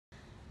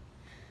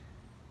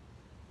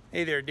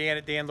Hey there, Dan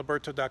at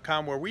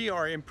danliberto.com, where we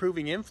are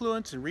improving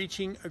influence and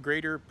reaching a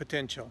greater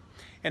potential.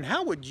 And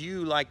how would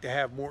you like to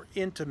have more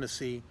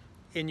intimacy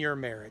in your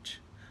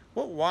marriage?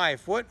 What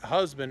wife, what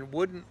husband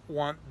wouldn't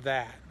want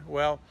that?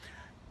 Well,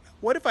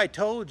 what if I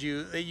told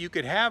you that you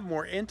could have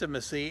more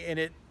intimacy and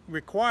it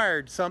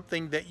required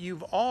something that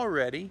you've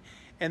already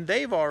and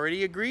they've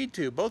already agreed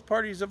to? Both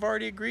parties have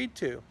already agreed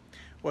to.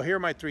 Well, here are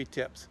my 3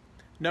 tips.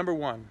 Number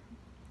 1,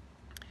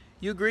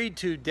 you agreed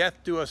to death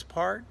do us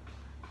part.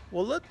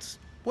 Well,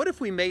 what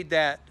if we made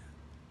that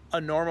a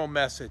normal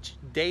message,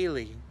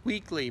 daily,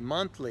 weekly,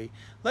 monthly?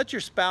 Let your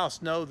spouse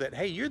know that,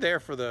 hey, you're there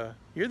for the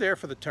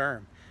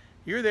term.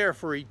 You're there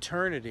for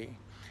eternity.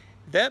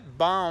 That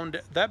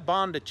bond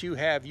that you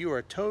have, you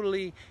are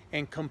totally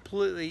and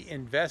completely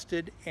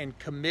invested and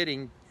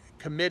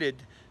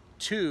committed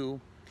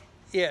to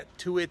it,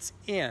 to its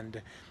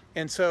end.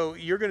 And so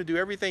you're going to do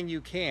everything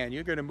you can.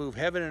 You're going to move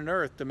heaven and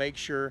earth to make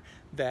sure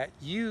that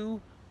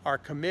you are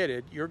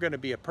committed. You're going to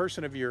be a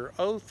person of your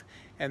oath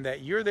and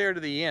that you're there to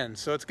the end.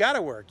 So it's got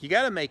to work. You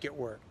got to make it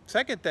work.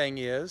 Second thing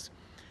is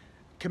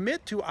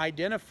commit to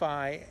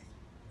identify,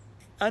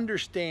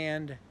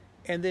 understand,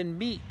 and then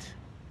meet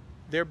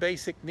their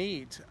basic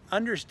needs.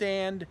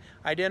 Understand,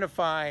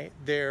 identify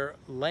their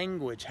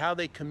language, how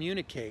they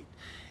communicate.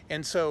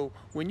 And so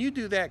when you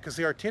do that, because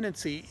our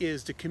tendency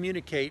is to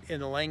communicate in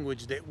the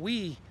language that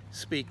we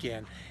speak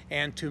in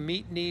and to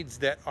meet needs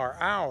that are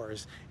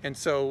ours. And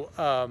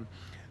so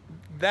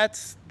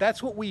that's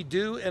what we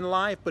do in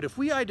life. But if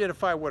we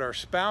identify what our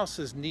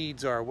spouse's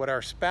needs are, what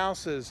our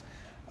spouse's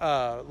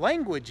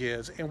language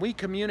is, and we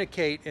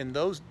communicate in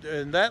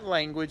that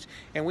language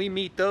and we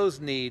meet those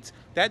needs,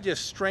 that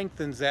just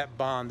strengthens that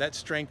bond, that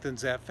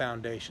strengthens that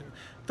foundation.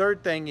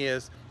 Third thing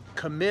is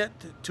commit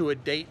to a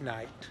date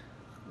night,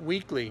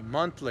 weekly,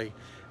 monthly.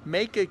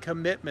 Make a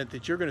commitment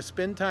that you're going to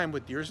spend time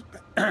with your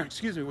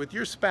with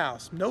your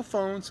spouse. No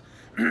phones,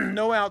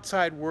 no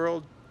outside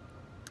world.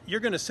 You're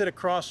going to sit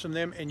across from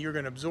them and you're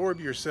going to absorb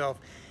yourself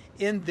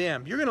in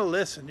them. You're going to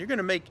listen. You're going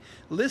to make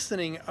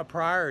listening a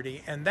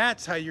priority, and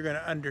that's how you're going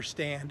to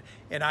understand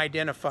and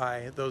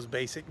identify those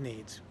basic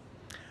needs.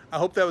 I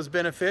hope that was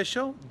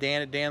beneficial.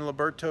 Dan at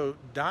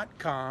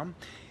danliberto.com.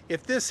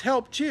 If this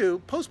helped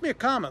you, post me a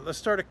comment. Let's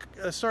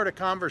start a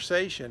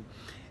conversation.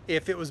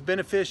 If it was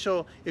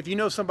beneficial, if you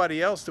know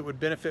somebody else that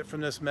would benefit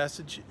from this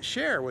message,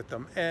 share with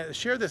them.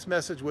 Share this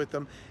message with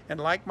them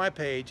and like my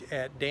page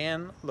at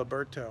Dan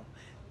Liberto.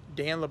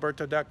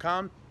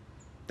 danliberto.com.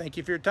 Thank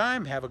you for your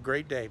time. Have a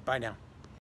great day. Bye now.